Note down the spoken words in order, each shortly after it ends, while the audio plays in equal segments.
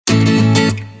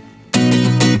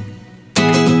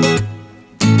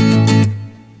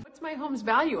my home's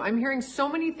value? I'm hearing so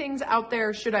many things out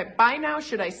there. Should I buy now?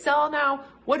 Should I sell now?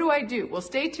 What do I do? Well,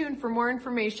 stay tuned for more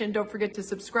information. Don't forget to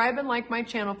subscribe and like my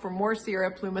channel for more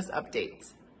Sierra Plumas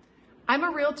updates. I'm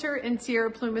a realtor in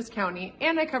Sierra Plumas County,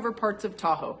 and I cover parts of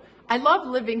Tahoe. I love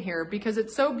living here because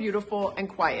it's so beautiful and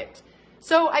quiet.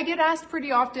 So I get asked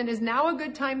pretty often, is now a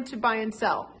good time to buy and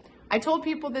sell? I told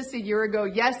people this a year ago.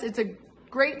 Yes, it's a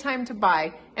great time to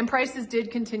buy, and prices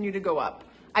did continue to go up.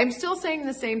 I'm still saying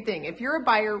the same thing. If you're a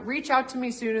buyer, reach out to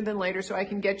me sooner than later so I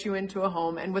can get you into a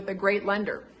home and with a great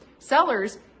lender.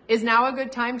 Sellers, is now a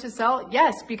good time to sell?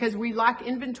 Yes, because we lack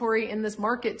inventory in this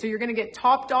market, so you're going to get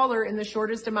top dollar in the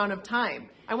shortest amount of time.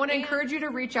 I want to encourage you to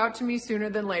reach out to me sooner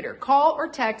than later. Call or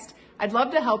text. I'd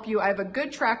love to help you. I have a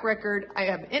good track record. I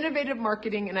have innovative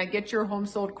marketing, and I get your home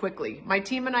sold quickly. My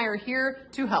team and I are here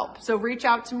to help. So reach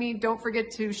out to me. Don't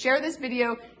forget to share this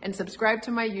video and subscribe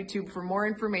to my YouTube for more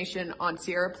information on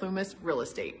Sierra Plumas real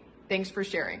estate. Thanks for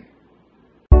sharing.